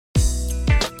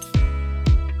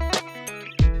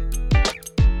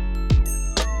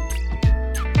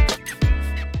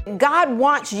God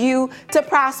wants you to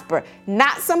prosper,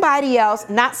 not somebody else,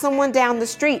 not someone down the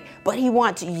street, but he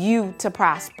wants you to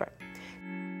prosper.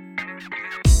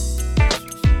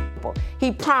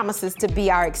 He promises to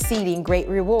be our exceeding great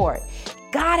reward.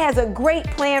 God has a great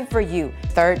plan for you.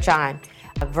 3 John,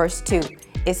 verse 2.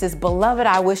 It says, "Beloved,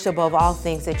 I wish above all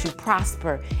things that you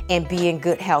prosper and be in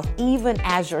good health, even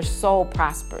as your soul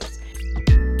prospers."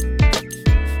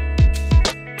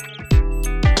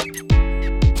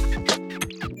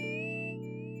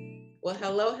 Well,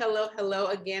 hello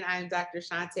again. I am Dr.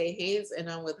 Shante Haynes, and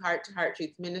I'm with Heart to Heart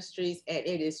Truth Ministries, and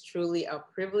it is truly a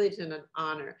privilege and an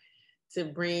honor to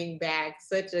bring back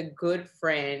such a good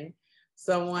friend,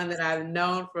 someone that I've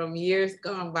known from years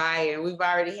gone by, and we've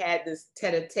already had this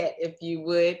tete-a-tete, if you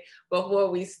would, before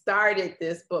we started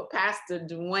this. But Pastor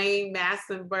Dwayne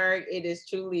Massenburg, it is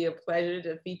truly a pleasure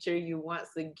to feature you once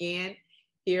again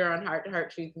here on Heart to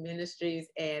Heart Truth Ministries,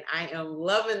 and I am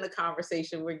loving the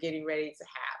conversation we're getting ready to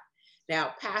have.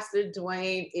 Now, Pastor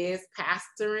Dwayne is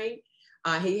pastoring.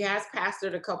 He has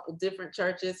pastored a couple different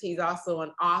churches. He's also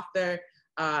an author.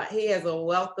 He has a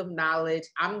wealth of knowledge.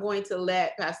 I'm going to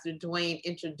let Pastor Dwayne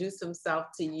introduce himself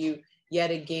to you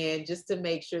yet again, just to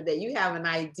make sure that you have an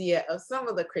idea of some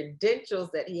of the credentials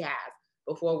that he has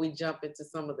before we jump into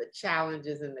some of the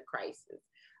challenges and the crisis.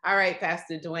 All right,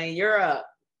 Pastor Dwayne, you're up.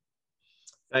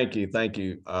 Thank you,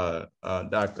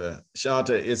 Dr.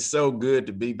 Shanta. It's so good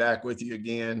to be back with you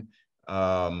again.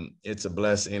 It's a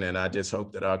blessing, and I just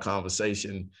hope that our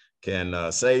conversation can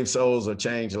save souls or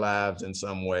change lives in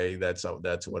some way. That's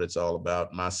what it's all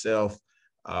about. Myself,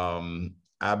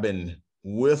 I've been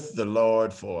with the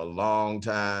Lord for a long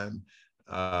time.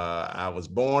 I was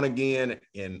born again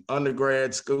in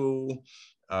undergrad school.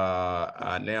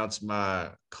 I announced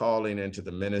my calling into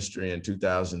the ministry in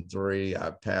 2003.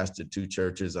 I pastored 2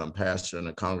 churches. I'm pastoring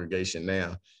a congregation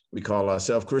now. We call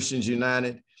ourselves Christians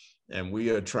United, and we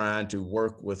are trying to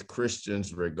work with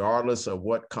Christians regardless of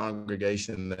what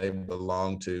congregation they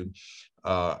belong to.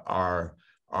 Our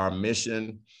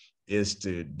mission is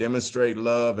to demonstrate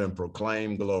love and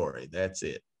proclaim glory. That's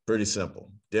it. Pretty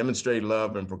simple. Demonstrate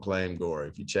love and proclaim glory.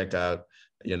 If you check out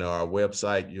our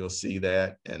website, you'll see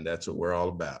that, and that's what we're all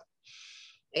about.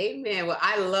 Amen. Well,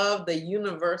 I love the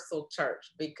universal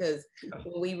church, because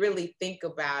when we really think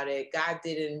about it, God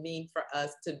didn't mean for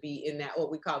us to be in that,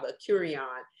 what we call the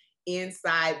kurion,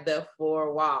 inside the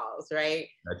 4 walls, right?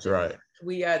 That's right.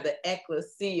 We are the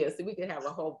ecclesia, so we could have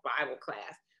a whole Bible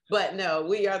class. But no,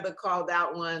 we are the called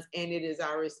out ones, and it is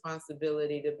our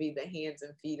responsibility to be the hands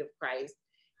and feet of Christ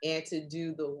and to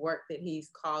do the work that he's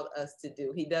called us to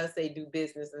do. He does say, do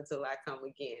business until I come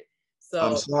again. So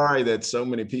I'm sorry that so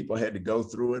many people had to go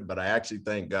through it, but I actually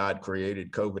think God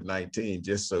created COVID-19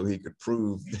 just so he could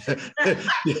prove,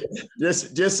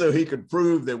 just so he could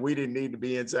prove that we didn't need to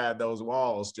be inside those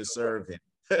walls to serve him.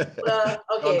 Okay.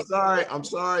 I'm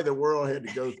sorry the world had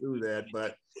to go through that,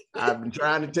 but I've been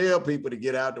trying to tell people to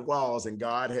get out the walls, and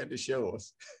God had to show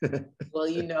us. Well,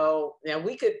 now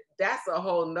that's a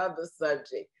whole nother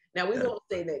subject. Now, we won't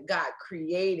say that God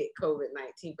created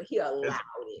COVID-19, but he allowed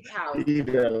it. He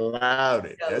allowed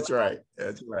it. That's right.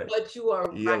 But you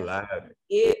are he right. Allowed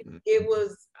it. It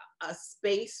was a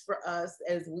space for us,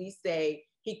 as we say.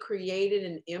 He created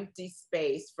an empty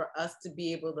space for us to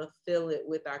be able to fill it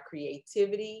with our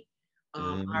creativity,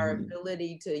 our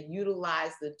ability to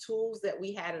utilize the tools that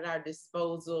we had at our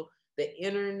disposal, the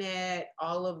internet,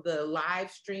 all of the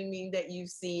live streaming that you've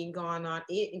seen going on,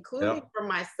 including for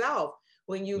myself.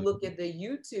 When you look at the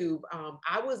YouTube,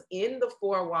 I was in the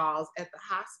 4 walls at the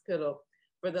hospital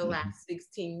for the last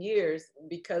 16 years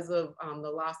because of the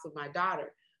loss of my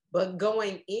daughter. But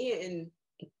going in,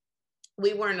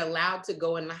 we weren't allowed to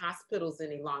go in the hospitals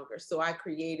any longer. So I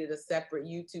created a separate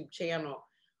YouTube channel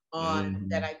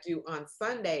that I do on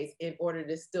Sundays in order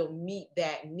to still meet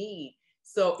that need.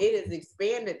 So it is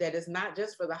expanded, that it's not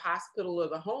just for the hospital or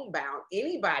the homebound.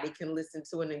 Anybody can listen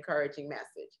to an encouraging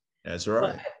message. That's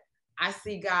right. But I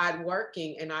see God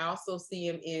working, and I also see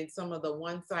him in some of the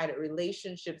one-sided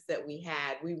relationships that we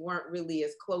had. We weren't really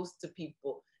as close to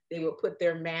people. They would put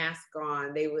their mask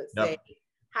on. They would say,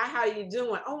 hi, how you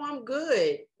doing? Oh, I'm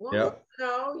good. Well,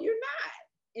 no, you're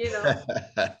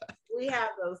not. We have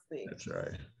those things.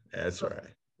 That's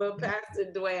right. But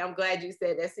Pastor Dwayne, I'm glad you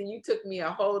said that. So you took me a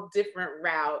whole different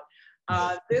route.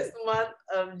 This month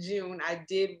of June, I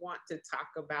did want to talk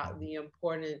about the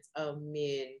importance of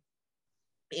men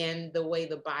and the way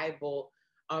the Bible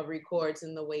records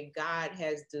and the way God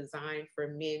has designed for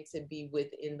men to be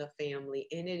within the family.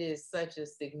 And it is such a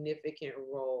significant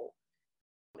role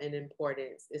and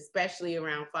importance, especially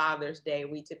around Father's Day.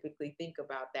 We typically think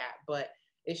about that, but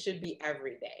it should be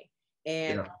every day.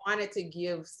 And I wanted to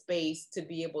give space to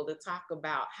be able to talk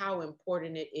about how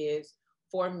important it is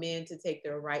for men to take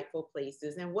their rightful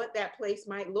places and what that place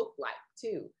might look like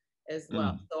too, as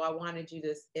well. So I wanted you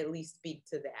to at least speak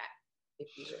to that,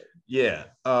 if you would. Yeah.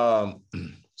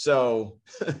 So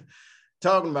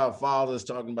talking about fathers,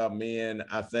 talking about men,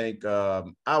 I think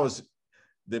the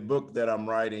book that I'm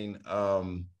writing,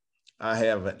 I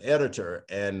have an editor,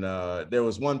 and there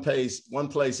was one place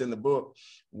in the book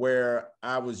where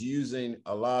I was using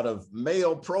a lot of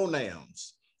male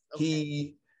pronouns,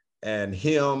 he and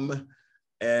him,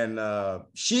 and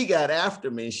she got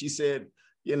after me. She said,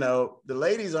 you know, the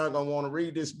ladies aren't going to want to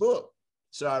read this book.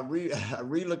 So I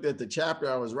re-looked at the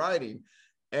chapter I was writing,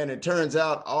 and it turns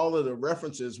out all of the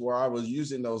references where I was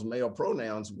using those male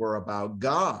pronouns were about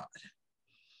God.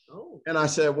 Oh. And I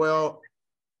said, well,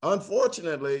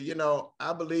 unfortunately, you know,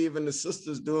 I believe in the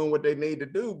sisters doing what they need to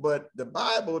do, but the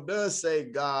Bible does say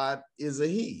God is a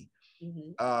he.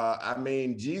 I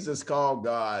mean, Jesus called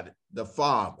God the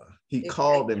Father. He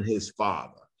called him his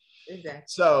Father.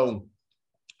 So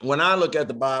when I look at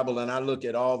the Bible and I look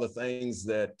at all the things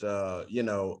that, you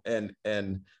know, and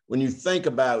when you think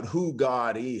about who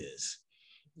God is,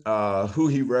 who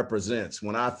he represents,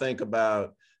 when I think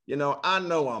about, you know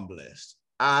I'm blessed.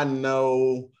 I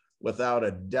know without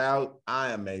a doubt,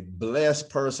 I am a blessed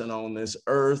person on this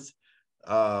earth.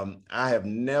 I have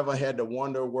never had to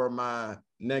wonder where my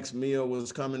next meal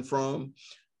was coming from.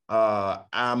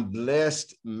 I'm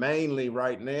blessed mainly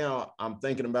right now. I'm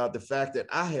thinking about the fact that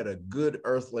I had a good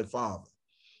earthly father.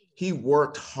 He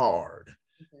worked hard.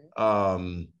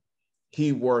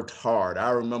 He worked hard. I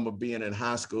remember being in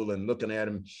high school and looking at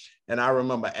him, and I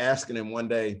remember asking him one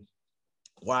day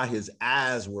why his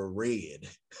eyes were red.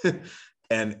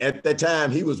 And at that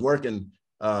time, he was working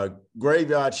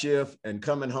graveyard shift and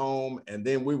coming home, and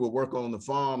then we would work on the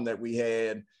farm that we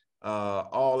had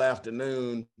all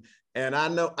afternoon. And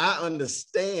I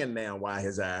understand now why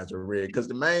his eyes were red, because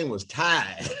the man was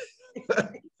tired.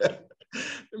 The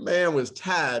man was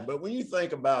tired. But when you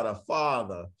think about a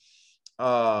father,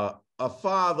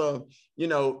 you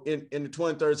know, in the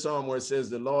 23rd Psalm where it says,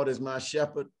 the Lord is my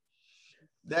shepherd,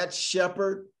 that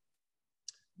shepherd,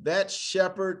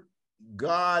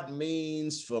 God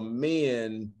means for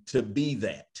men to be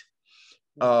that.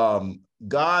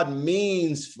 God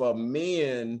means for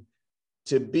men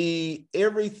to be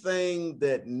everything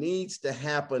that needs to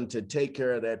happen to take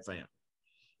care of that family.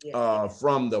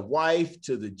 From the wife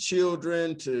to the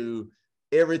children to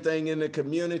everything in the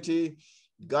community.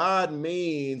 God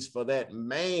means for that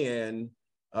man,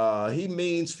 he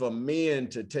means for men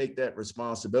to take that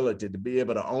responsibility, to be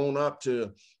able to own up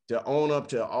to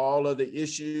all of the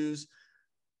issues.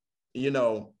 You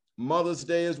know, Mother's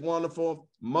Day is wonderful.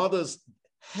 Mothers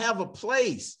have a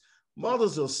place.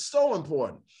 Mothers are so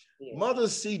important.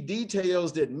 Mothers see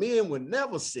details that men would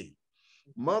never see.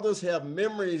 Mothers have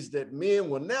memories that men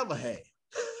will never have.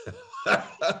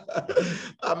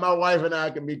 My wife and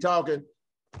I can be talking,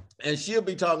 and she'll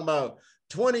be talking about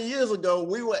 20 years ago,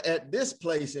 we were at this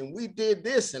place and we did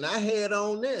this and I had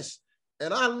on this.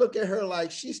 And I look at her like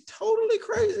she's totally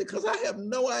crazy because I have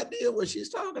no idea what she's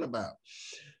talking about.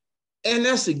 And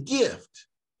that's a gift.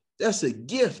 That's a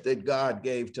gift that God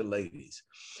gave to ladies.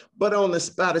 But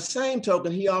by the same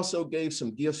token, he also gave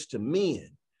some gifts to men.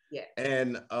 Yeah.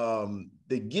 And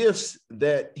the gifts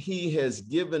that he has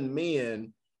given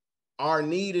men are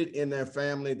needed in their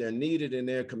family, they're needed in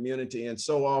their community, and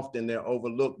so often they're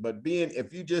overlooked. But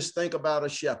if you just think about a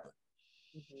shepherd,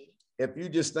 if you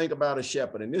just think about a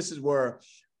shepherd, and this is where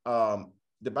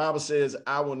the Bible says,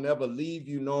 I will never leave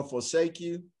you nor forsake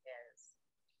you.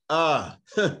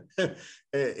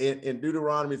 In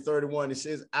Deuteronomy 31, it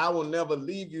says, I will never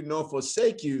leave you nor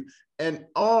forsake you. And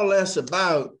all that's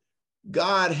about,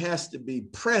 God has to be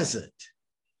present.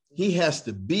 He has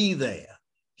to be there.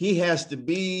 He has to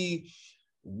be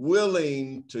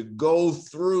willing to go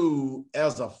through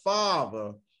as a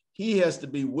father. He has to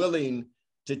be willing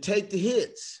to take the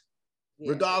hits,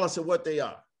 regardless of what they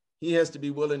are. He has to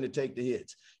be willing to take the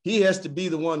hits. He has to be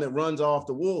the one that runs off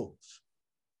the wolves.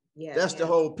 That's the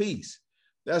whole piece.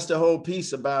 That's the whole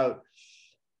piece about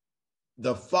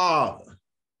the father.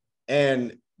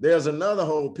 And there's another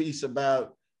whole piece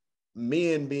about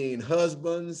men being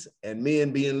husbands and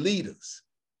men being leaders.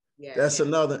 That's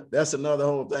another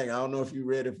whole thing. I don't know if you're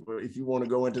ready if you want to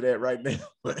go into that right now.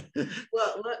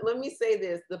 Well, let me say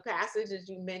this, the passages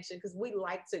you mentioned, because we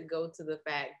like to go to the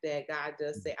fact that God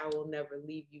does say, I will never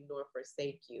leave you nor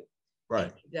forsake you. Right.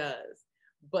 And he does.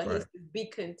 But he says, be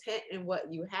content in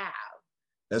what you have.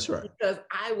 That's right. Because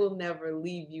I will never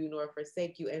leave you nor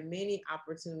forsake you. And many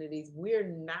opportunities, we're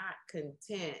not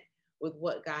content with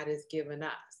what God has given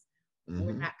us.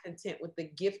 We're not content with the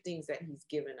giftings that he's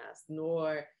given us,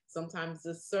 nor sometimes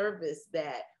the service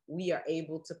that we are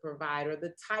able to provide, or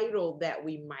the title that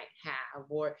we might have,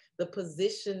 or the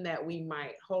position that we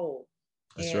might hold.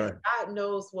 That's and right. God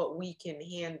knows what we can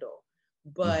handle.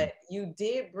 But you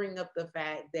did bring up the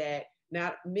fact that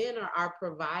now men are our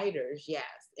providers, yes.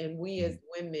 And we as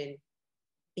women,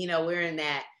 you know, we're in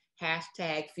that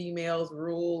hashtag females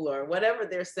rule or whatever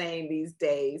they're saying these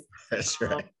days. That's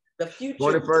right. The future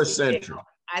 21st century.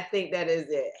 I think that is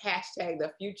it. Hashtag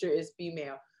the future is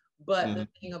female. But the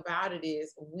thing about it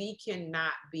is we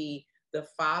cannot be the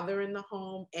father in the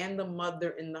home and the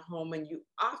mother in the home. And you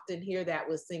often hear that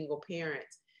with single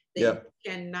parents. They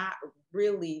cannot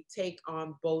really take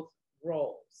on both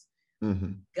roles.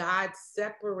 God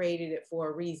separated it for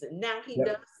a reason. Now he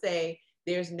does say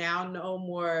there's now no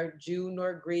more Jew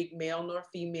nor Greek, male nor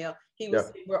female. He was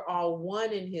saying we're all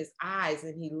one in his eyes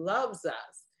and he loves us.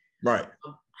 Right.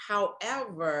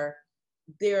 However,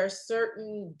 there are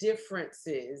certain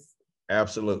differences.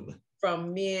 Absolutely.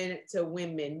 From men to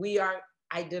women. We are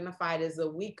identified as a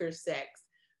weaker sex,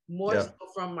 more so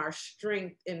from our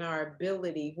strength and our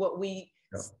ability, what we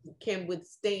can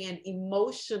withstand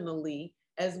emotionally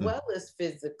as well as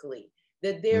physically,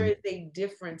 that there is a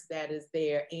difference that is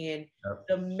there. And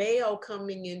the male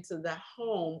coming into the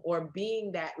home or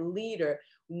being that leader,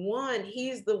 one,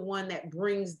 he's the one that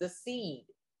brings the seed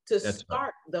to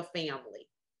start the family.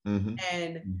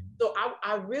 And so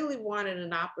I really wanted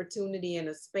an opportunity and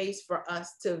a space for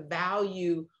us to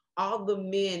value all the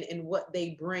men and what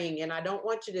they bring. And I don't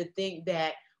want you to think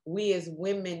that we as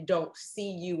women don't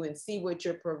see you and see what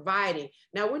you're providing.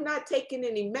 Now, we're not taking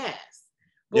any mess,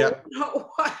 but we don't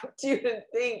want you to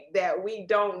think that we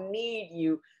don't need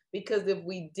you, because if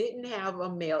we didn't have a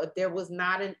male, if there was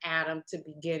not an Adam to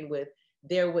begin with,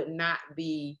 there would not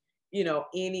be, you know,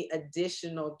 any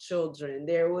additional children.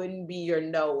 There wouldn't be your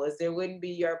Noahs, there wouldn't be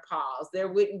your Pauls, there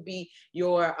wouldn't be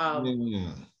your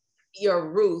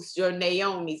Ruths, your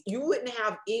Naomis. You wouldn't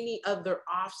have any other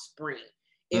offspring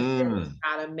if there was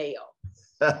not a male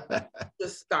to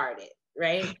start it,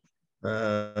 right?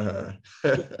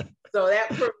 So that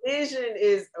provision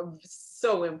is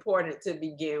so important to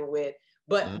begin with.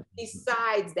 But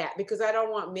besides that, because I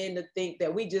don't want men to think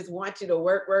that we just want you to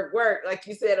work, like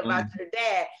you said about your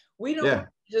dad. We don't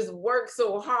just work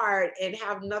so hard and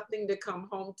have nothing to come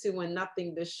home to and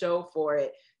nothing to show for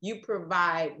it. You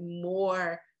provide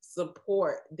more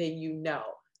support than you know,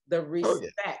 the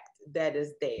respect that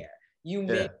is there. You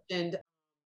mentioned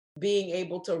being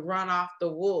able to run off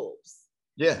the wolves.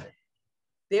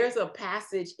 There's a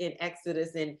passage in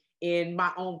Exodus, and in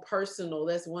my own personal,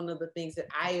 that's one of the things that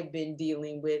I have been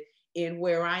dealing with in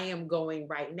where I am going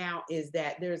right now, is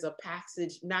that there's a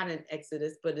passage, not in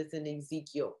Exodus, but it's in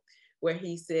Ezekiel, where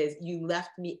he says, you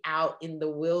left me out in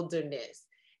the wilderness.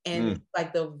 And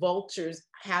like the vultures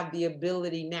have the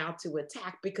ability now to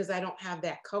attack because I don't have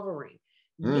that covering.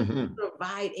 You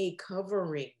provide a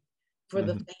covering for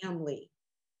the family.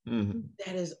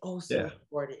 That is also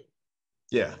important.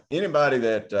 Yeah, anybody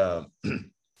that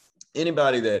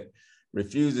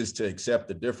refuses to accept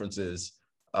the differences,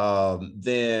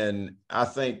 then I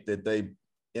think that they,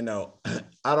 you know,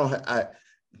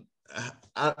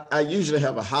 I usually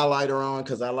have a highlighter on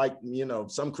because I like, you know,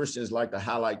 some Christians like to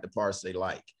highlight the parts they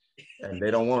like, and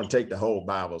they don't want to take the whole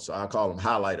Bible. So I call them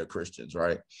highlighter Christians,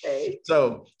 right?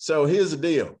 So here's the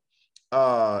deal.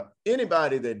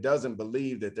 Anybody that doesn't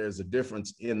believe that there's a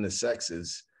difference in the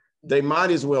sexes, they might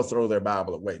as well throw their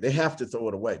Bible away. They have to throw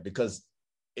it away, because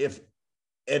if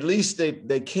at least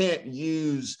they can't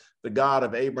use the God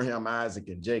of Abraham, Isaac,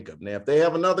 and Jacob. Now, if they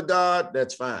have another God,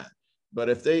 that's fine. But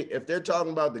if they're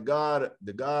talking about the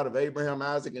God of Abraham,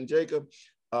 Isaac, and Jacob,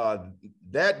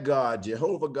 that God,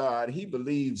 Jehovah God, he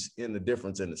believes in the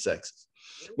difference in the sexes.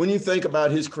 When you think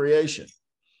about his creation,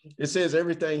 it says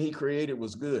everything he created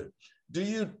was good. Do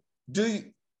you?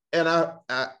 And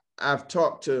I've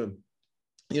talked to,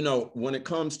 you know, when it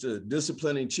comes to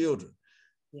disciplining children,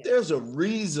 there's a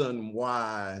reason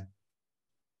why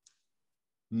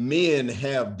men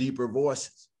have deeper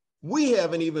voices. We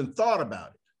haven't even thought about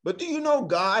it. But do you know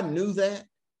God knew that?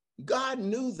 God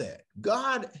knew that.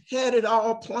 God had it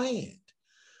all planned.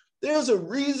 There's a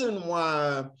reason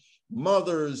why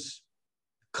mothers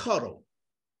cuddle.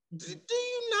 Do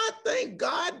you not think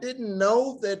God didn't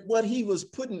know that what he was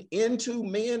putting into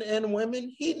men and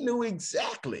women? He knew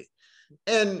exactly.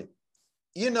 And,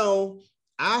 you know,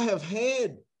 I have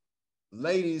had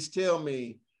ladies tell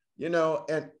me, you know,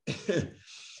 and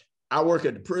I work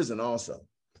at the prison also.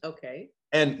 Okay.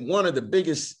 And one of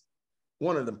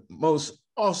the most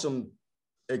awesome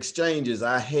exchanges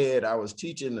I had, I was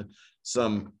teaching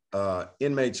some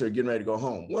inmates who are getting ready to go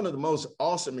home. One of the most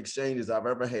awesome exchanges I've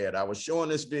ever had, I was showing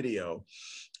this video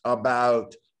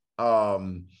about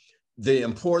the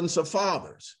importance of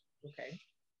fathers. Okay.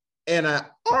 And I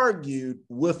argued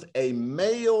with a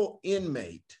male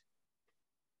inmate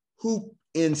who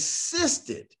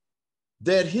insisted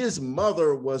that his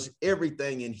mother was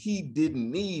everything and he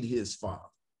didn't need his father.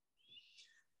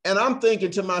 And I'm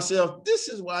thinking to myself, this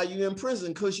is why you're in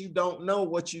prison, because you don't know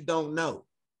what you don't know.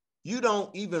 You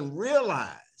don't even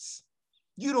realize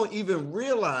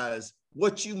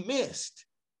what you missed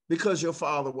because your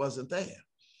father wasn't there.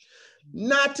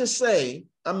 Not to say,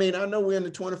 I mean, I know we're in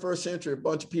the 21st century, a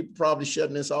bunch of people probably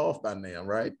shutting this off by now,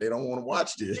 right? They don't want to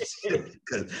watch this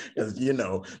because, you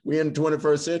know, we're in the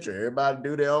 21st century. Everybody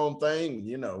do their own thing.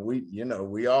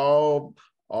 We all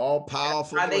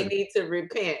powerful. That's why they need to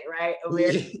repent, right?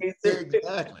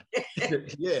 Exactly.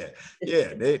 yeah.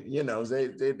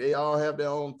 They all have their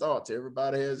own thoughts.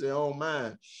 Everybody has their own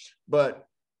mind. But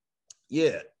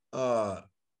yeah,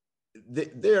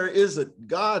 there is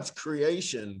God's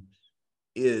creation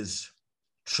is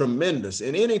tremendous.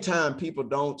 And anytime people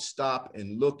don't stop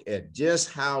and look at just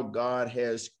how God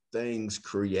has things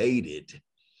created,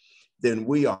 then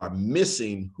we are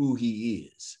missing who he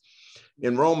is.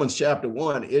 In Romans chapter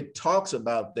 1, it talks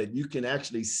about that you can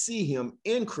actually see him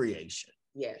in creation.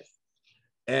 Yes.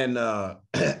 And,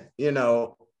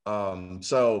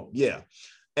 so yeah.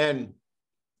 And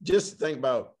just think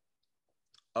about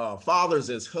fathers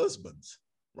as husbands,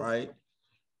 right?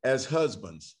 As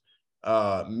husbands,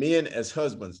 men as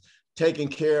husbands, taking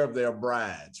care of their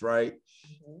brides, right?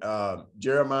 Mm-hmm.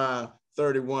 Jeremiah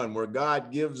 31, where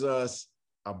God gives us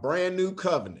a brand new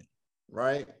covenant,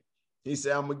 right? He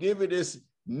said, I'm going to give you this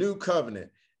new covenant.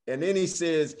 And then he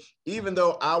says, even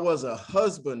though I was a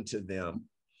husband to them,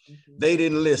 mm-hmm. they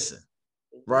didn't listen,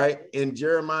 right? In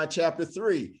Jeremiah chapter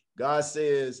 3, God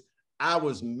says, I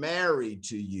was married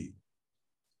to you,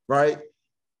 right?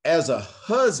 As a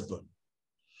husband.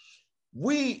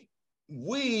 We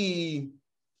when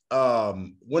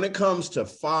it comes to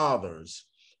fathers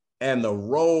and the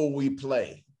role we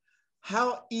play,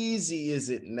 how easy is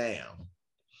it now?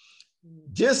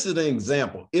 Just as an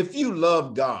example, if you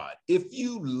love God,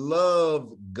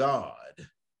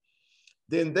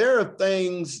 then there are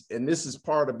things, and this is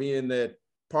part of being that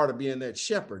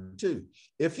shepherd too.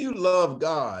 If you love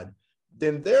God,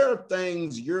 then there are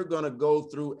things you're going to go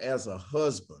through as a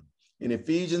husband. In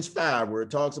Ephesians 5, where it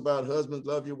talks about husbands,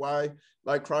 love your wife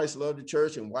like Christ loved the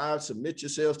church, and wives, submit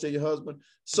yourselves to your husband.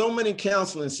 So many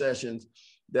counseling sessions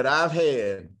that I've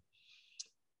had,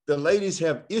 the ladies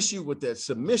have issue with that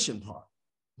submission part,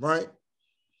 right?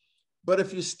 But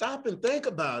if you stop and think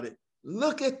about it,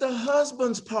 look at the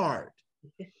husband's part.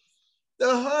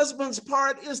 The husband's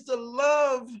part is to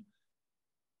love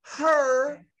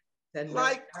her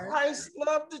like Christ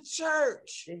loved the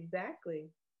church. Exactly.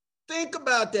 Think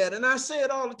about that. And I say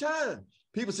it all the time.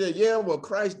 People say, yeah, well,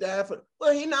 Christ died for,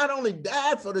 well, he not only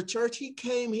died for the church, he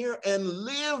came here and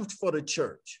lived for the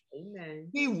church. Amen.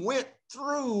 He went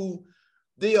through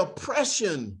the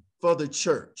oppression for the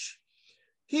church.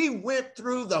 He went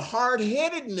through the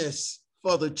hard-headedness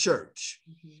for the church.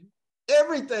 Mm-hmm.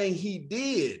 Everything he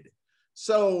did.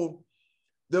 So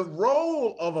the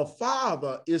role of a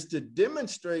father is to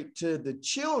demonstrate to the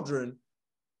children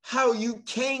how you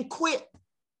can't quit.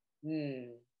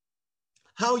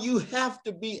 How you have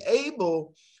to be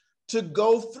able to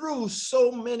go through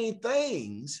so many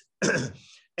things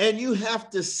and you have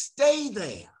to stay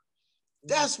there.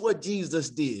 That's what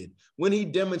Jesus did when he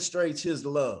demonstrates his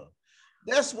love.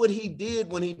 That's what he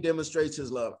did when he demonstrates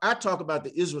his love. I talk about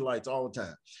the Israelites all the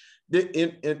time.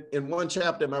 In one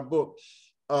chapter in my book,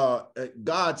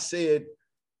 God said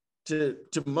to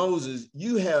Moses,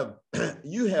 you have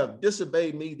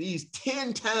disobeyed me these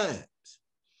 10 times.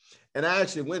 And I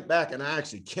actually went back and I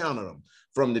actually counted them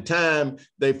from the time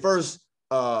they first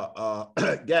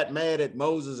got mad at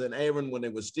Moses and Aaron when they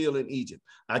were still in Egypt.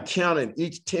 I counted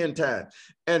each 10 times.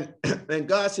 And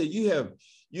God said, you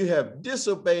have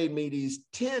disobeyed me these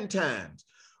 10 times,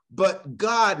 but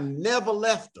God never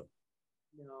left them.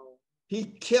 No. He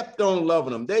kept on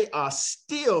loving them. They are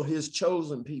still his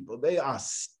chosen people. They are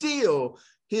still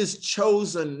his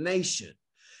chosen nation.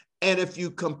 And if you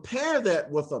compare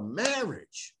that with a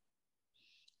marriage,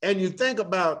 and you think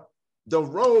about the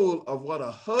role of what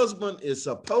a husband is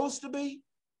supposed to be,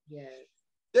 yes.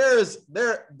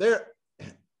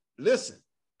 Listen,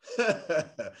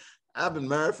 I've been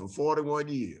married for 41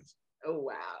 years. Oh,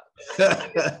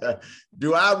 wow.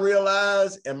 Do I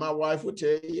realize, and my wife would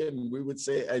tell you, and we would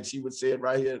say, and she would say it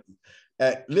right here,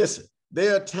 listen,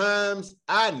 There are times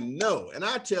I know, and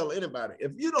I tell anybody,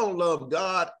 if you don't love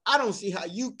God, I don't see how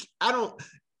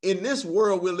in this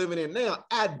world we're living in now,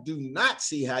 I do not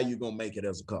see how you're going to make it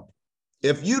as a couple.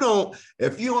 If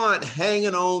you aren't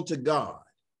hanging on to God,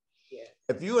 yes.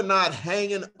 if you are not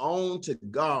hanging on to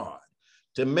God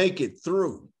to make it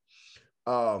through,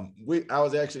 I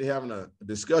was actually having a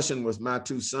discussion with my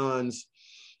two sons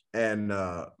and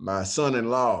my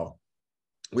son-in-law.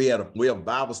 We have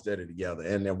Bible study together,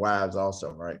 and their wives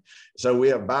also, right? So we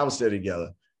have Bible study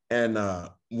together, and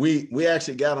we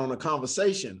actually got on a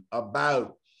conversation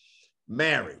about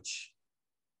marriage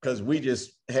because we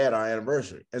just had our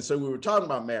anniversary, and so we were talking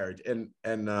about marriage, and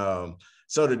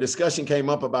so the discussion came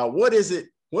up about what is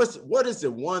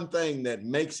the one thing that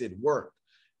makes it work,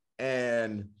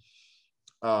 and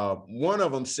one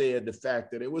of them said the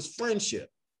fact that it was friendship.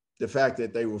 The fact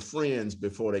that they were friends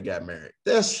before they got married.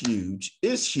 That's huge.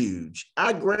 It's huge.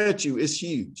 I grant you it's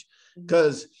huge.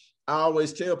 Because I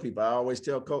always tell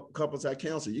couples I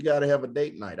counsel, you got to have a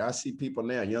date night. I see people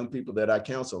now, young people that I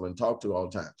counsel and talk to all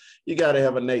the time. You got to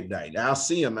have a date night. I'll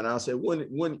see them and I'll say, when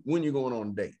you going on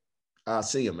a date? I'll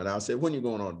see them and I'll say, when you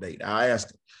going on a date? I ask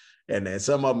them. And then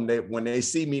some of them, when they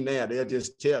see me now, they'll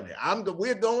just tell me,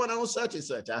 we're going on such and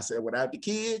such. I said, without the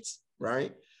kids,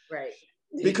 right? Right.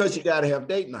 Because you got to have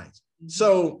date nights.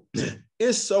 So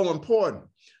it's so important.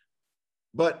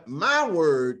 But my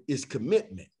word is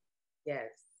commitment. Yes.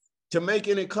 To make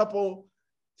any couple,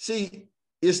 see,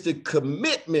 it's the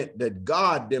commitment that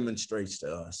God demonstrates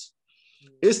to us.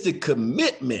 It's the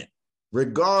commitment,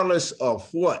 regardless of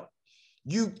what.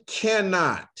 You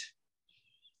cannot.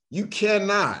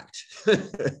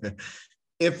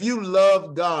 If you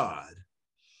love God,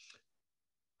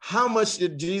 how much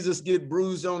did Jesus get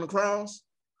bruised on the cross?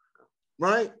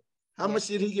 Right? How much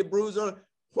did he get bruised on?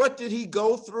 What did he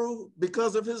go through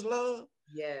because of his love?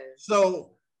 Yes.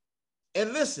 So,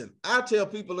 and listen, I'll tell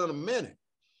people in a minute,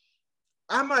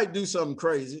 I might do something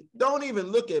crazy. Don't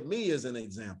even look at me as an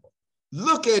example.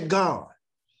 Look at God.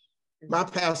 My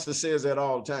pastor says that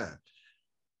all the time.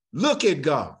 Look at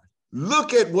God.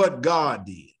 Look at what God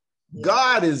did.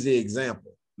 God is the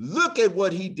example. Look at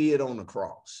what he did on the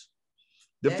cross.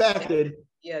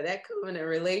 That covenant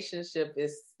relationship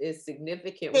is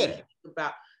significant. When you think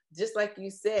about, just like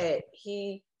you said,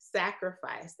 he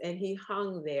sacrificed and he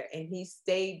hung there and he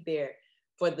stayed there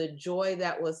for the joy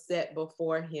that was set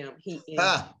before him. He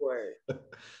endured.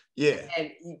 Yeah.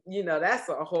 And that's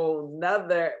a whole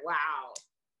nother, wow.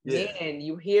 Yeah. Man,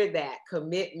 you hear that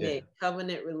commitment,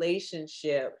 covenant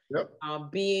relationship,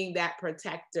 being that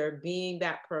protector, being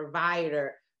that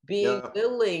provider, being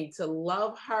willing to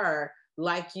love her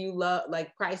like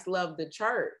Christ loved the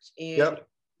church. And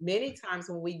many times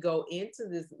when we go into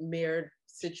this marriage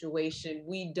situation,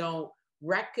 we don't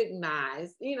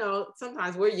recognize,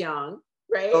 sometimes we're young,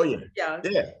 right? Oh, yeah. Young.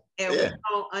 Yeah. And we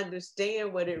don't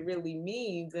understand what it really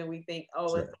means. And we think,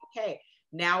 oh, it's okay.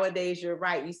 Nowadays, you're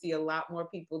right. You see a lot more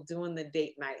people doing the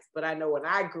date nights. But I know when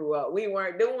I grew up, we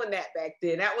weren't doing that back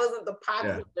then. That wasn't the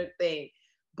popular thing.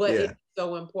 But it's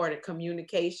so important.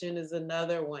 Communication is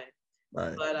another one.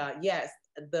 Right. But yes,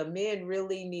 the men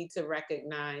really need to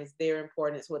recognize their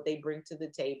importance, what they bring to the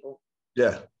table.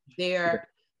 Yeah. They're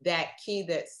that key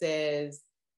that says,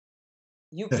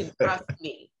 you can trust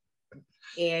me.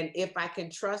 And if I can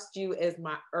trust you as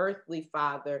my earthly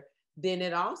father, then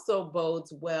it also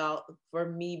bodes well for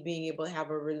me being able to have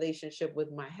a relationship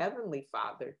with my heavenly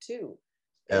father too.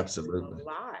 Absolutely. A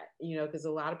lot, because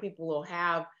a lot of people will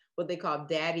have what they call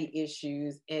daddy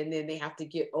issues, and then they have to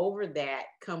get over that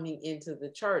coming into the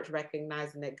church,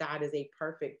 recognizing that God is a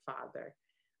perfect father.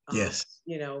 Yes.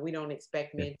 We don't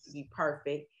expect men to be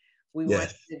perfect. We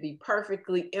want to be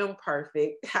perfectly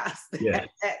imperfect.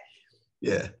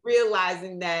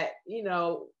 Realizing that,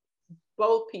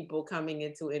 both people coming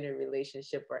into any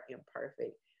relationship are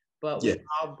imperfect, but we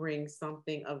all bring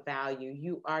something of value.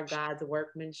 You are God's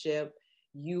workmanship.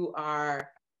 You are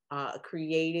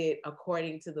created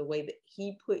according to the way that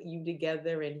he put you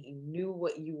together, and he knew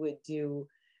what you would do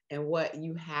and what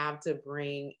you have to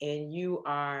bring. And you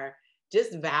are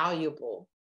just valuable,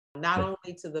 not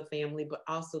only to the family, but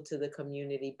also to the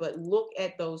community. But look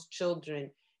at those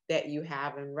children that you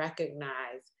have and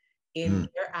recognize in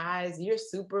their eyes, you're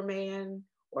Superman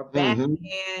or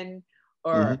Batman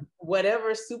or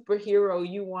whatever superhero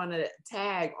you want to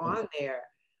tag on there.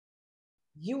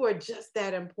 You are just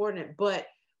that important. But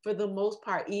for the most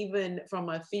part, even from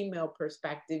a female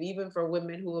perspective, even for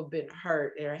women who have been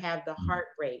hurt or have the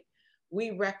heartbreak,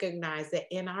 we recognize that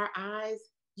in our eyes,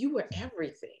 you were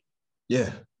everything.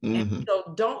 Yeah. And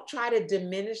so don't try to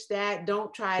diminish that.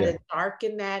 Don't try to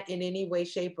darken that in any way,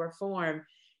 shape, or form.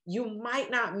 You might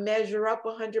not measure up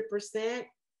 100%,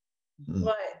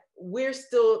 but we're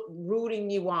still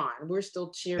rooting you on. We're still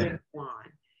cheering you on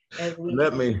as we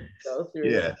go through.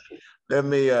 Yeah. Let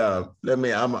me I'm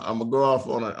gonna go off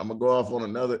on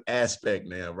another aspect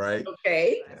now, right?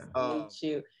 Okay. Meet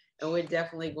you. And we're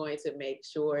definitely going to make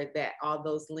sure that all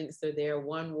those links are there.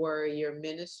 One Warrior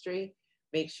Ministry.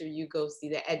 Make sure you go see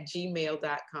that at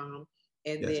gmail.com.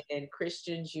 And then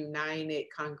Christians United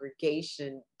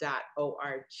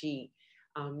Congregation.org.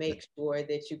 Make sure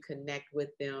that you connect with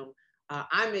them.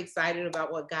 I'm excited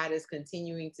about what God is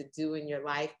continuing to do in your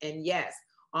life. And yes,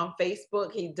 on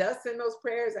Facebook, he does send those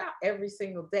prayers out every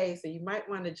single day. So you might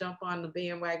want to jump on the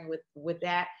bandwagon with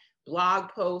that. Blog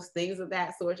posts, things of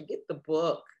that sort. Get the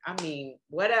book. I mean,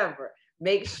 whatever.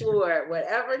 Make sure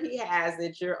whatever he has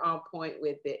that you're on point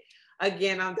with it.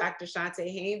 Again, I'm Dr.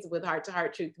 Shante Haynes with Heart to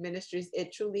Heart Truth Ministries.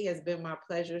 It truly has been my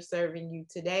pleasure serving you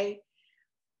today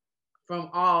from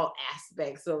all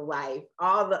aspects of life,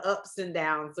 all the ups and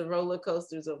downs, the roller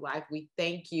coasters of life. We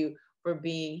thank you for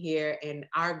being here. And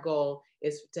our goal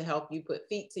is to help you put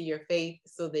feet to your faith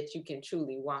so that you can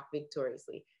truly walk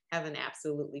victoriously. Have an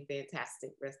absolutely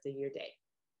fantastic rest of your day.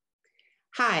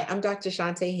 Hi, I'm Dr.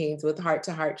 Shante Haynes with Heart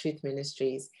to Heart Truth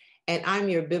Ministries, and I'm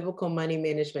your biblical money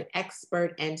management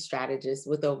expert and strategist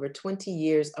with over 20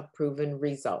 years of proven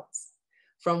results.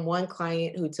 From one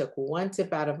client who took one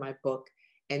tip out of my book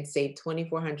and saved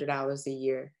 $2,400 a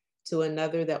year to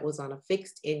another that was on a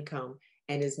fixed income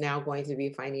and is now going to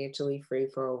be financially free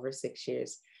for over 6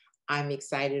 years. I'm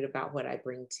excited about what I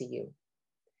bring to you.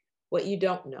 What you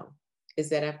don't know is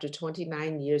that after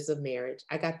 29 years of marriage,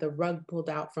 I got the rug pulled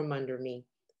out from under me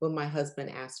when my husband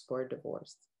asked for a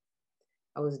divorce.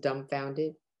 I was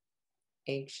dumbfounded,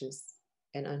 anxious,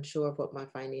 and unsure of what my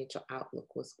financial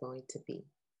outlook was going to be.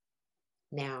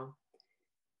 Now,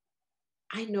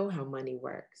 I know how money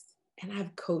works, and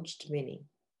I've coached many,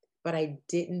 but I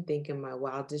didn't think in my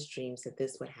wildest dreams that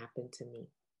this would happen to me.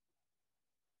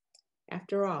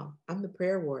 After all, I'm the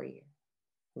prayer warrior,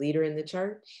 leader in the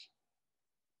church,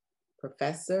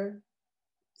 professor,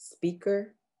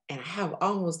 speaker, and I have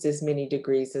almost as many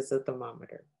degrees as a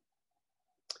thermometer.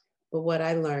 But what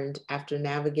I learned after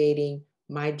navigating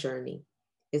my journey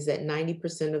is that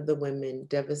 90% of the women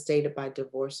devastated by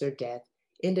divorce or death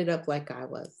ended up like I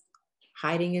was,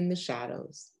 hiding in the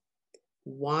shadows,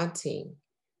 wanting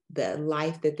the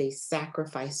life that they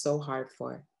sacrificed so hard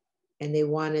for, and they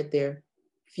wanted their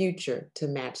future to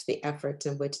match the efforts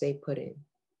in which they put in.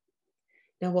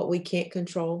 Now, what we can't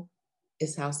control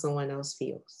is how someone else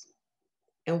feels.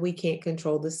 And we can't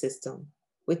control the system,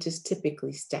 which is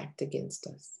typically stacked against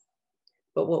us.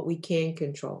 But what we can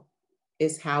control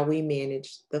is how we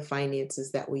manage the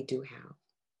finances that we do have.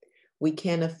 We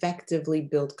can effectively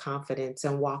build confidence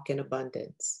and walk in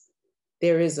abundance.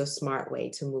 There is a smart way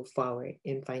to move forward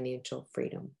in financial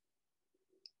freedom.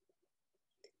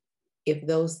 If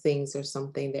those things are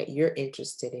something that you're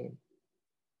interested in,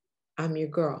 I'm your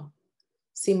girl.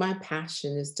 See, my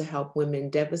passion is to help women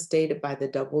devastated by the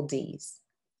double Ds,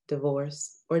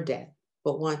 divorce or death,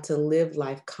 but want to live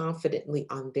life confidently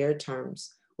on their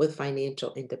terms with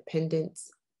financial independence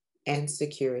and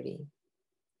security,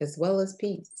 as well as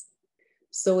peace.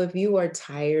 So if you are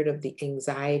tired of the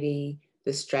anxiety,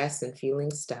 the stress, and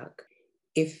feeling stuck,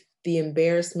 if the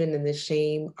embarrassment and the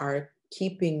shame are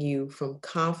keeping you from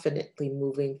confidently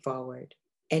moving forward,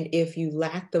 and if you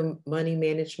lack the money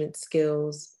management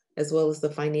skills, as well as the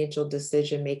financial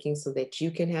decision-making so that you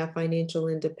can have financial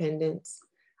independence,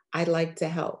 I'd like to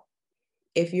help.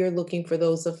 If you're looking for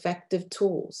those effective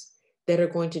tools that are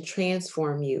going to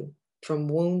transform you from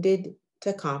wounded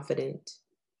to confident,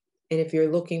 and if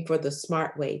you're looking for the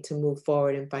smart way to move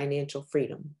forward in financial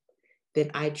freedom, then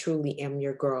I truly am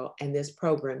your girl, and this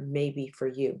program may be for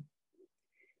you.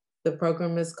 The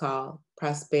program is called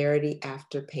Prosperity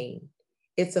After Pain.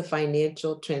 It's a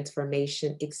financial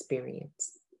transformation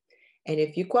experience. And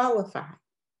if you qualify,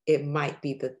 it might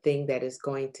be the thing that is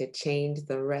going to change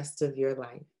the rest of your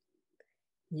life.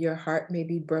 Your heart may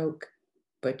be broke,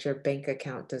 but your bank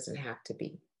account doesn't have to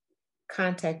be.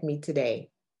 Contact me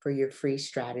today for your free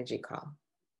strategy call.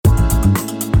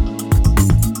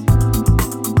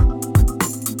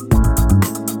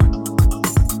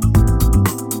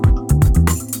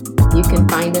 You can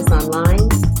find us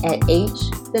online at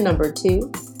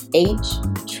htruth.org.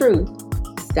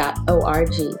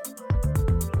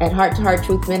 At Heart to Heart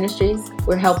Truth Ministries,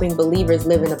 we're helping believers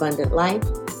live an abundant life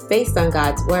based on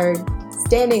God's word,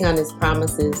 standing on his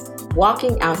promises,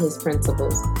 walking out his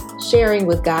principles, sharing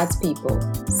with God's people,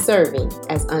 serving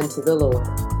as unto the Lord.